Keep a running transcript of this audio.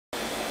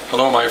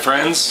Hello my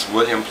friends,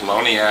 William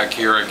Poloniak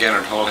here again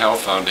at Whole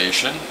Health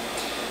Foundation.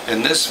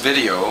 In this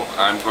video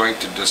I'm going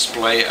to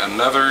display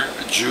another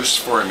juice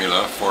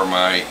formula for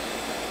my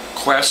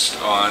quest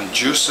on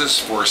juices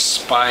for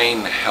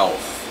spine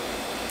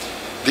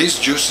health. These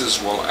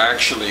juices will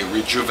actually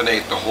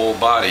rejuvenate the whole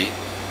body,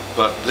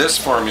 but this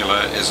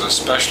formula is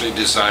especially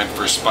designed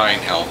for spine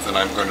health, and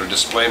I'm going to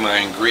display my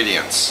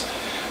ingredients.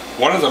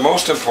 One of the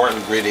most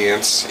important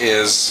ingredients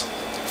is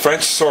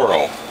French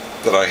sorrel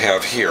that I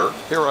have here.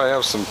 Here I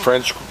have some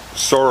French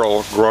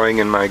sorrel growing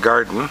in my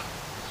garden.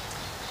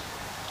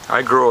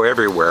 I grow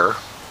everywhere,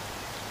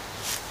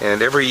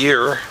 and every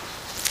year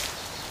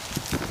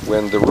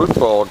when the root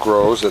ball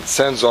grows it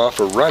sends off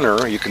a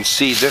runner. You can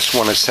see this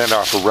one has sent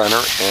off a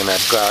runner, and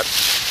I've got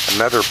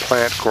another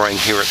plant growing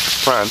here at the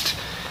front.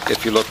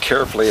 If you look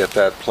carefully at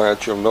that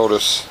plant you'll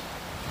notice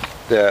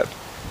that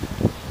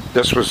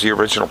this was the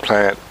original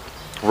plant.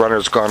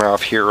 Runner's gone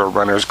off here, a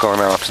runner's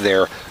gone off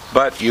there.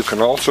 But you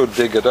can also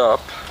dig it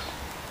up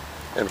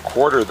and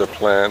quarter the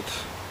plant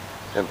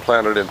and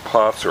plant it in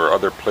pots or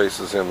other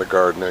places in the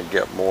garden and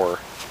get more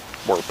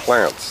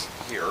plants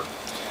here.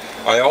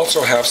 I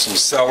also have some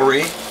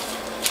celery,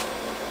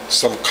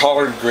 some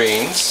collard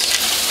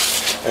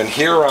greens, and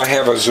here I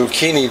have a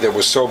zucchini that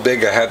was so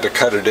big I had to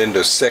cut it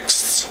into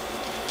sixths.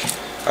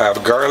 I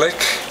have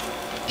garlic,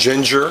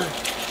 ginger,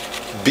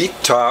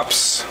 beet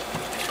tops,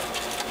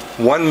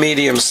 one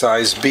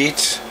medium-sized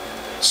beet,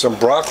 some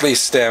broccoli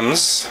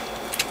stems,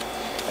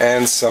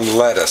 and some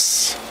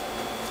lettuce.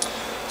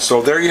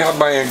 So there you have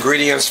my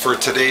ingredients for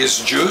today's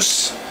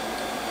juice,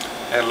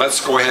 and let's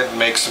go ahead and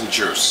make some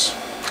juice.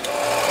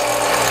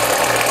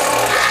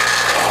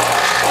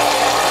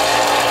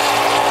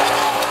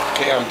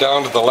 Okay, I'm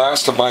down to the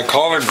last of my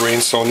collard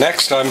greens, so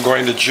next I'm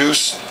going to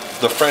juice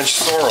the French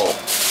sorrel.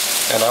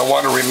 And I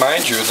want to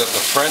remind you that the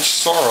French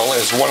sorrel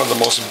is one of the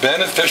most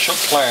beneficial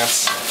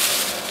plants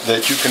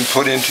that you can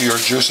put into your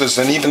juices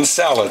and even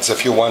salads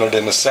if you want it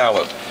in a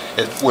salad.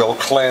 It will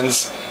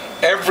cleanse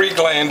every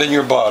gland in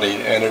your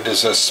body, and it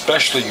is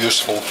especially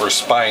useful for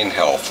spine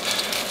health.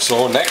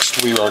 So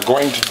next we are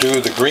going to do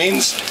the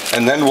greens,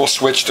 and then we'll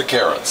switch to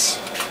carrots.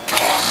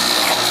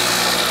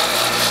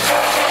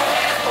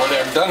 When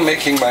I'm done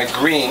making my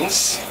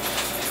greens,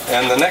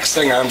 and the next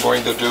thing I'm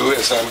going to do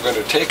is I'm going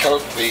to take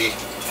out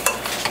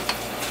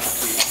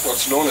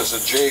what's known as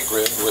a J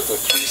grid with the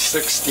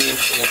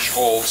 3/16 inch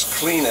holes,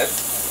 clean it,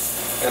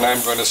 and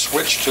I'm going to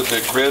switch to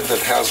the grid that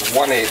has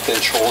 1/8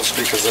 inch holes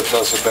because it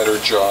does a better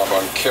job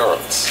on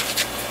carrots.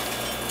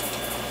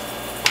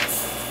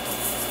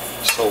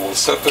 So we'll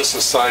set this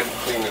aside and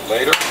clean it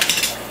later.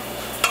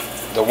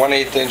 The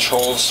 1/8 inch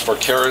holes for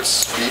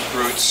carrots,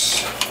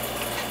 beetroots,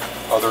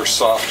 other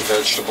soft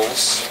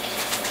vegetables.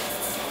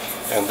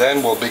 And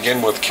then we'll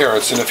begin with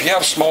carrots. And if you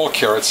have small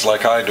carrots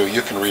like I do,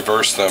 you can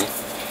reverse them.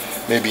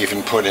 Maybe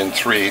even put in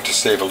 3 to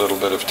save a little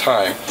bit of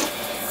time.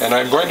 And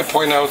I'm going to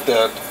point out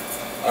that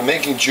I'm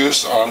making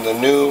juice on the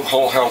new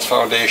Whole Health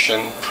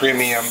Foundation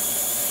Premium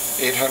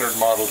 800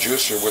 model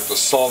juicer with the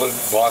solid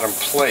bottom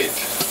plate.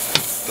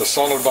 The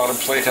solid bottom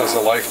plate has a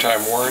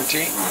lifetime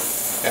warranty,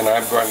 and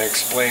I'm going to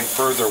explain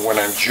further when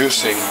I'm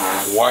juicing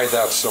why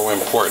that's so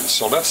important.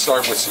 So let's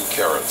start with some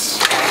carrots.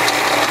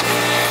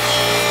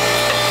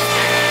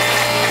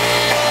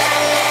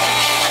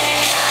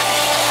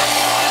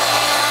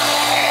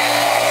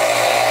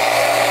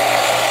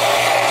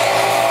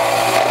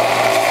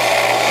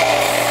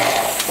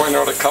 Point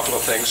out a couple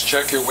of things.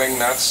 Check your wing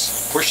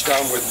nuts. Push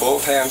down with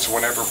both hands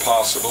whenever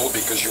possible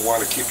because you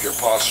want to keep your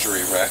posture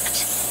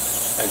erect.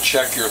 And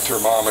check your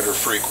thermometer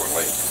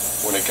frequently.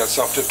 When it gets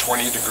up to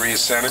 20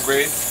 degrees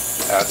centigrade,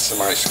 add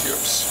some ice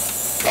cubes.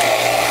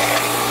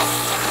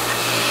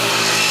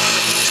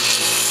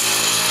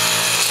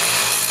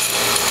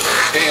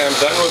 Okay, I'm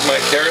done with my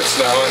carrots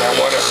now, and I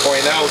want to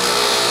point out,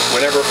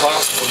 whenever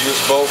possible, use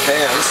both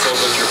hands so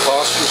that your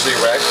posture's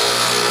erect.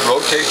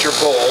 Rotate your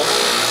bowl,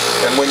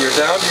 and when you're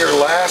down to your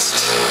last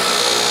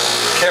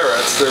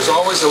carrots, there's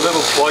always a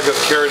little plug of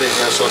carrot in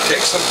here, so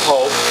take some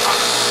pulp,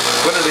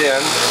 put it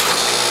in,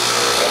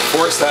 and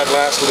force that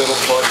last little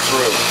plug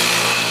through.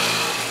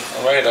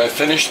 Alright, I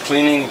finished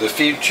cleaning the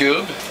feed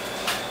tube,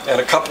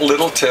 and a couple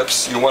little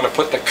tips. You want to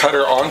put the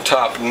cutter on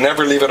top,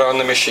 never leave it on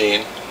the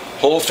machine,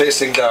 hole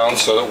facing down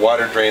so that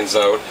water drains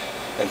out,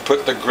 and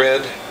put the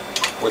grid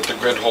with the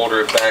grid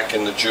holder back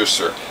in the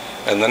juicer.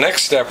 And the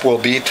next step will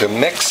be to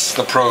mix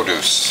the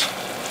produce.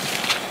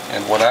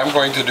 And what I'm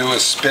going to do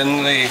is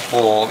spin the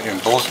bowl in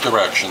both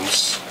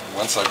directions.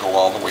 Once I go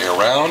all the way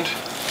around,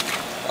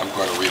 I'm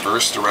going to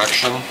reverse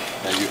direction,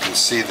 and you can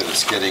see that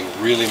it's getting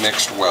really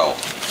mixed well.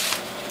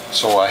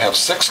 So I have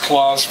 6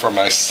 cloths for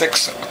my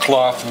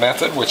 6-cloth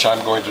method, which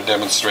I'm going to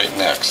demonstrate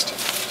next.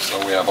 So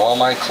we have all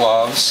my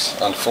cloths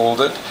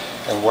unfolded,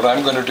 and what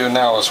I'm going to do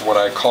now is what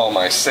I call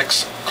my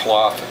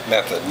 6-cloth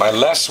method, my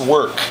less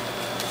work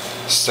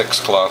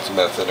 6-cloth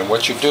method. And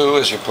what you do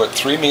is you put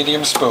 3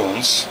 medium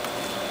spoons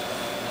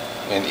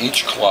in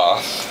each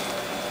cloth,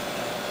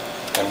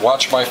 and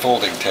watch my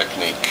folding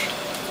technique.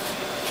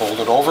 Fold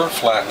it over,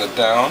 flatten it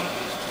down,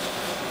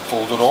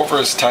 Fold it over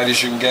as tight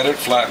as you can get it,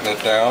 flatten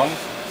it down,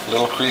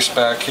 little crease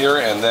back here,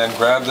 and then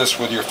grab this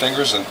with your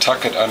fingers and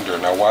tuck it under.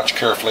 Now watch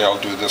carefully,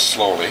 I'll do this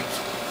slowly.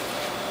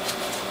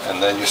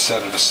 And then you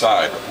set it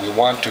aside. We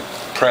want to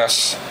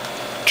press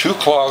 2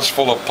 cloths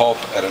full of pulp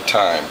at a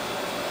time.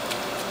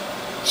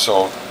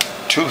 So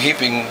 2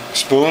 heaping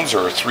spoons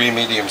or 3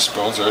 medium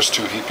spoons, there's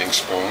 2 heaping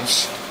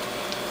spoons.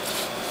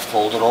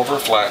 Fold it over,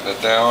 flatten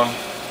it down,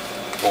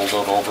 fold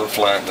it over,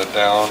 flatten it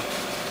down,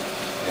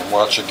 and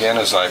watch again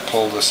as I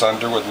pull this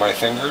under with my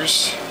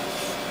fingers,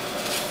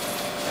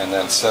 and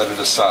then set it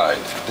aside.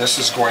 This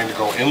is going to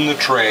go in the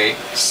tray,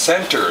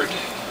 centered,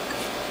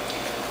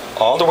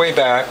 all the way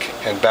back,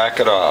 and back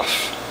it off.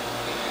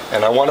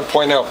 And I want to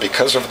point out,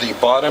 because of the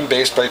bottom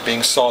base plate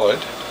being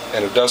solid,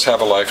 and it does have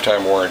a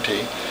lifetime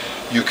warranty,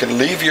 you can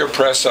leave your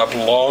press up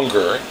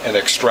longer and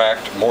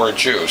extract more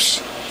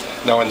juice.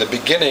 Now in the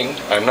beginning,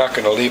 I'm not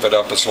going to leave it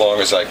up as long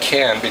as I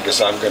can,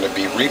 because I'm going to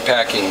be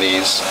repacking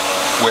these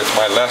with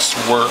my less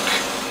work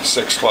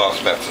 6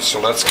 cloth method. So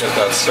let's get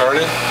that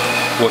started.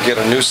 We'll get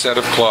a new set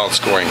of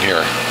cloths going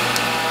here.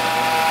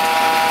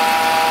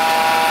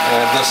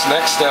 And this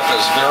next step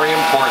is very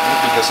important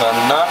because I'm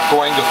not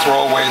going to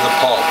throw away the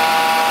pulp.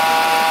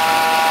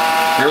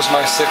 Here's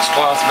my 6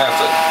 cloth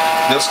method.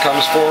 This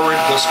comes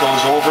forward, this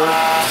goes over,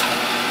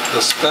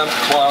 the spent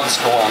cloths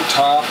go on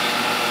top,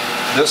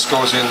 this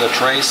goes in the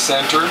tray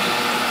centered,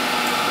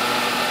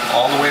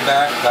 all the way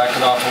back, back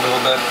it off a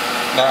little bit.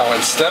 Now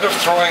instead of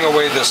throwing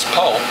away this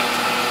pulp,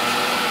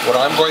 what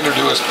I'm going to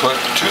do is put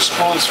 2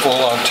 spoonsful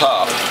on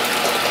top.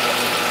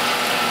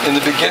 In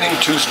the beginning,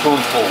 2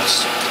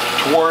 spoonfuls.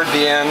 Toward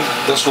the end,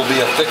 this will be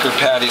a thicker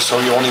patty, so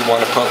you only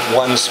want to put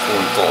 1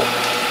 spoonful.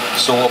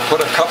 So we'll put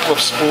a couple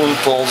of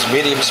spoonfuls,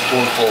 medium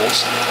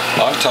spoonfuls,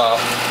 on top,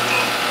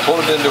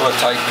 pull it into a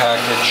tight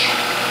package,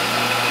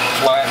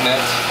 flatten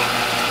it,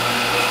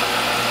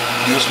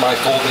 use my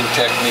folding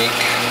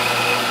technique,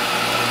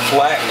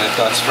 flatten it.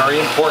 That's very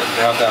important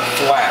to have that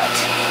flat.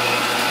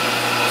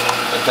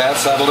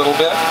 Advance that a little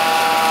bit,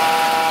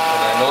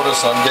 and I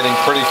notice I'm getting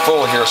pretty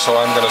full here, so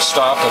I'm going to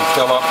stop and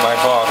fill up my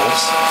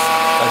bottles.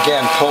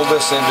 Again, pull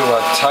this into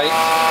a tight,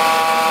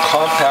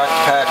 compact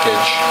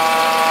package.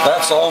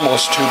 That's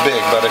almost too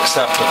big, but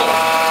acceptable.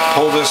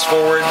 Pull this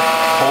forward,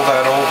 pull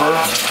that over,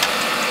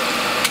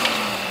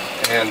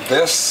 and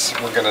this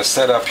we're going to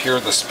set up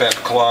here, the spent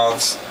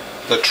cloths.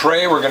 The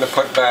tray we're going to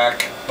put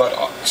back,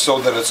 but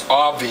so that it's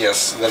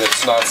obvious that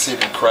it's not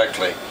seated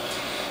correctly.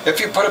 If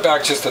you put it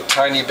back just a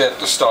tiny bit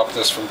to stop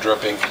this from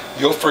dripping,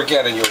 you'll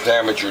forget and you'll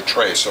damage your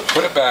tray. So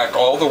put it back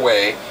all the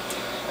way,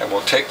 and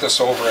we'll take this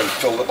over and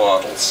fill the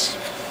bottles.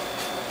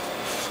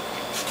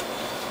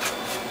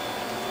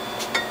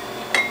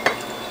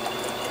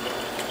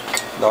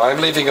 Now I'm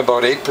leaving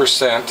about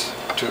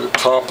 8% to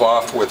top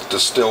off with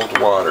distilled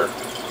water.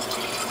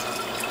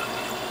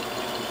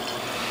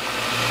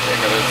 I'm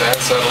going to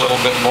advance that a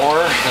little bit more,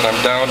 and I'm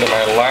down to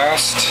my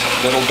last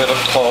little bit of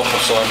pulp,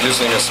 so I'm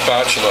using a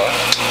spatula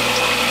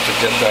to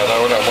get that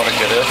out. I want to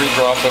get every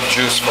drop of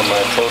juice from my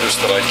produce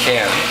that I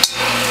can. So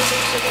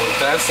we'll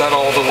advance that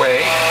all the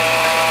way.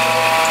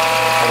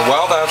 And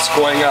while that's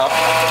going up,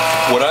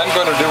 what I'm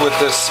going to do with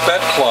this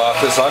spent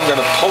cloth is I'm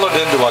going to pull it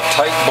into a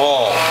tight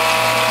ball.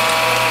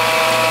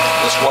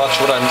 Just watch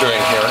what I'm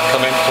doing here.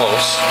 Come in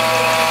close.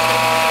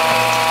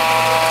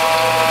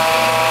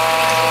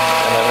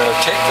 And I'm going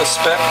to take the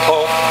spent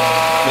pulp,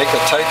 make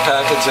a tight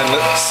package, and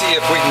let's see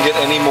if we can get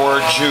any more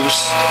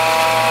juice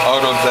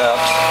out of that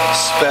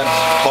spent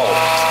pulp.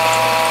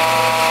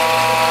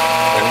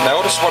 And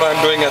notice what I'm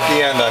doing at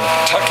the end. I'm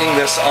tucking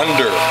this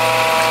under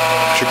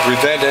to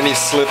prevent any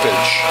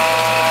slippage.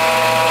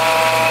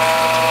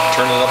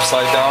 Turn it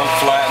upside down,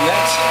 flatten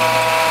it.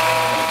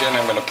 And again,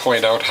 I'm going to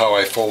point out how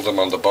I fold them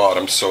on the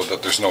bottom so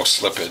that there's no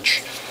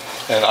slippage.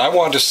 And I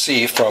want to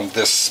see from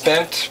this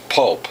spent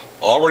pulp,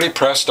 already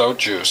pressed out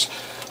juice,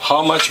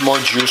 how much more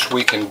juice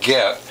we can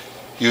get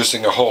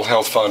using a Whole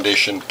Health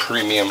Foundation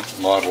premium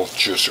model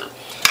juicer.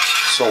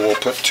 So we'll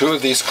put 2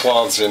 of these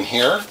cloths in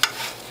here,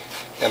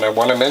 and I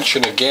want to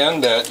mention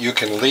again that you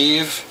can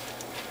leave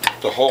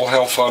the Whole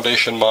Health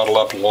Foundation model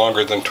up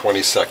longer than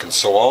 20 seconds.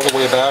 So all the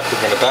way back,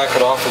 we're going to back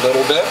it off a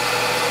little bit,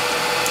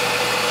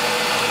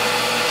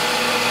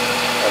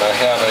 and I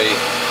have a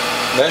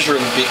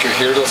measuring beaker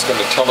here that's going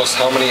to tell us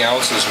how many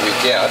ounces we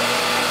get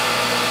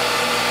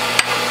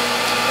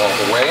all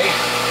the way.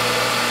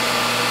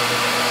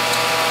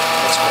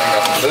 It's going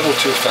up a little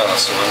too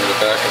fast, so I'm going to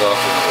back it off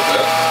a little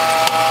bit.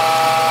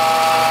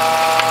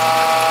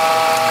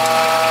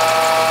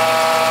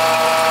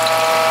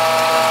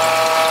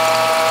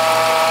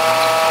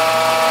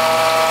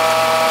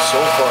 So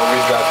far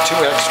we've got 2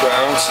 extra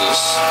ounces.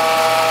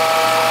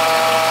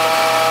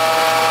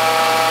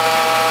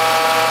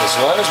 As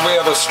long as we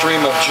have a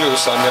stream of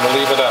juice, I'm going to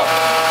leave it up.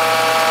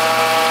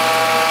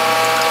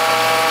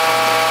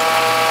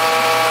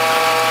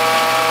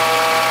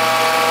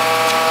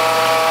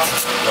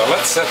 Now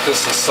let's set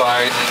this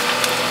aside,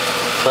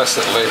 press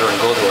it later,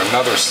 and go to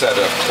another set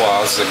of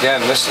cloths. Again,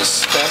 this is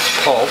spent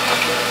pulp.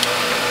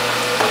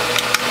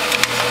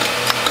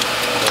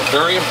 We'll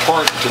very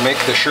important to make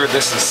sure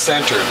this is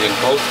centered in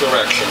both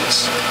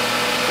directions,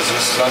 because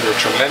this is under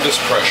tremendous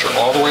pressure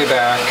all the way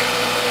back.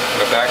 I'm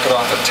going to back it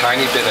off a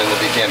tiny bit in the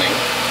beginning.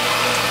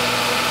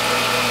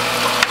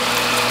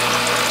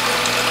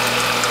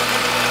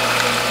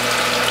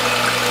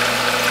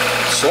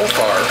 So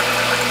far,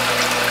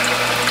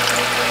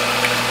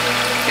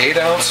 8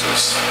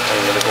 ounces.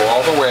 I'm going to go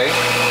all the way.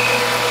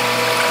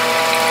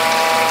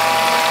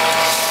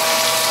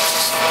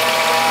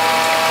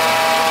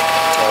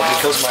 Now,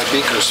 because my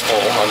beaker's full,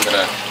 I'm going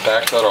to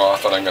back that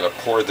off and I'm going to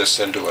pour this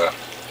into a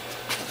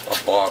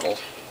bottle.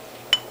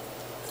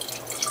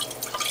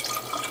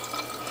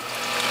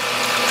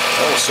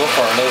 Oh, so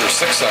far another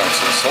 6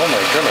 ounces. Oh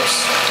my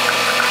goodness.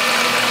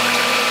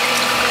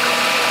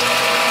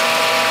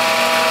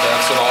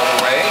 That's it all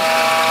the way.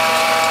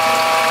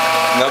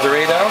 Another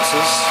 8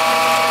 ounces.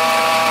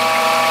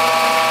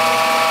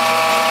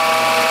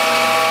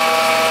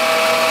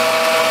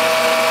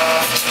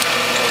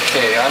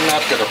 Okay, I'm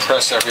not going to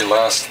press every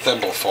last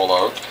thimbleful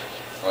out.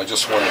 I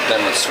just want to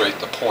demonstrate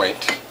the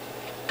point.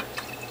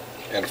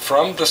 And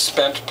from the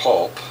spent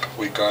pulp,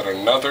 we got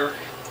another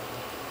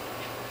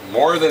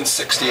more than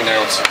 16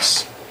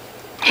 ounces.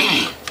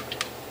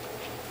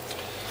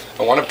 I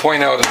want to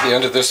point out at the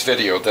end of this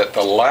video that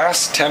the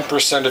last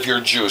 10% of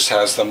your juice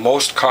has the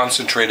most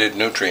concentrated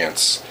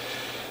nutrients.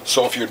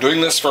 So if you're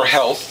doing this for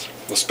health,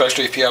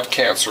 especially if you have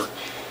cancer,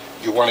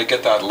 you want to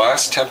get that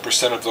last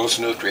 10% of those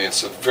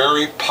nutrients, a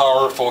very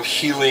powerful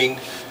healing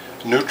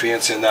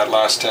nutrients in that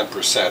last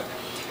 10%.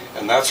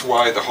 And that's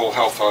why the Whole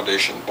Health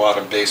Foundation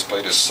bottom base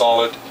plate is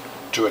solid,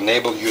 to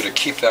enable you to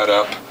keep that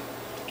up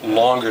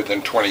longer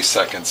than 20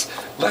 seconds.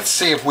 Let's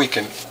see if we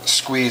can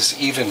squeeze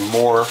even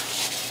more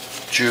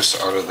juice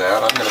out of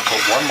that. I'm going to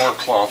put one more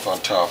cloth on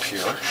top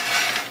here.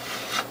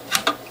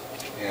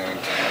 And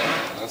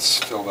let's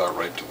fill that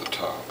right to the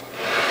top.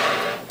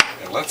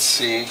 And let's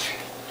see,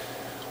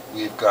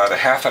 we've got a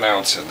half an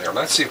ounce in there.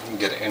 Let's see if we can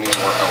get any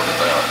more out of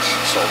that.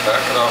 So back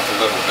it off a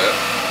little bit.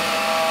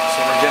 So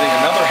we're getting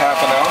another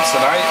half an ounce,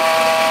 and I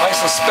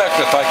suspect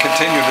if I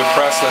continued to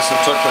press this and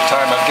took the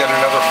time, I'd get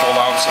another full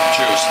ounce of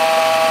juice.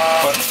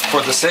 But for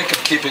the sake of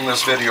keeping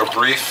this video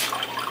brief,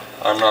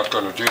 I'm not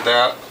going to do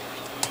that.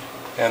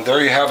 And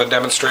there you have a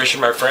demonstration,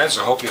 my friends.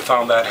 I hope you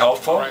found that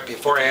helpful. Right,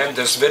 before I end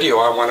this video,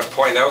 I want to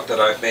point out that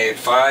I've made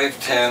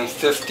 5, 10,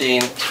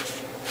 15,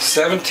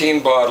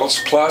 17 bottles,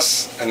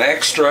 plus an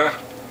extra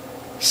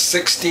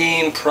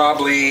 16,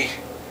 probably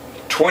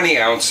 20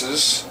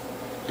 ounces,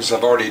 because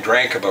I've already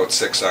drank about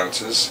 6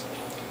 ounces.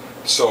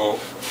 So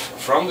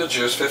from the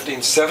juice,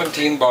 15,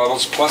 17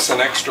 bottles, plus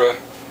an extra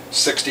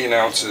 16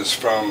 ounces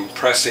from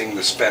pressing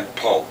the spent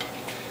pulp.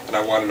 And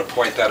I wanted to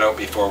point that out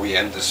before we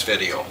end this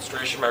video.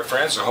 Demonstration, my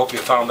friends. I hope you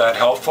found that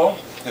helpful.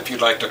 If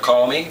you'd like to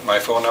call me, my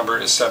phone number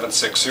is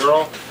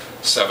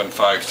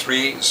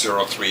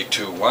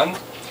 760-753-0321.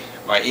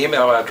 My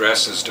email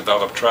address is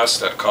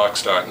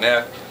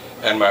developtrust@cox.net,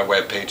 and my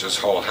webpage is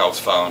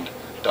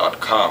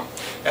wholehealthfound.com.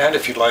 And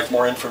if you'd like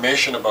more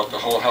information about the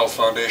Whole Health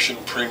Foundation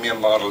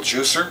Premium Model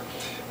Juicer,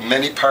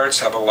 many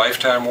parts have a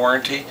lifetime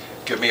warranty.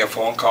 Give me a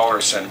phone call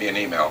or send me an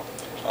email.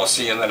 I'll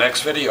see you in the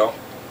next video.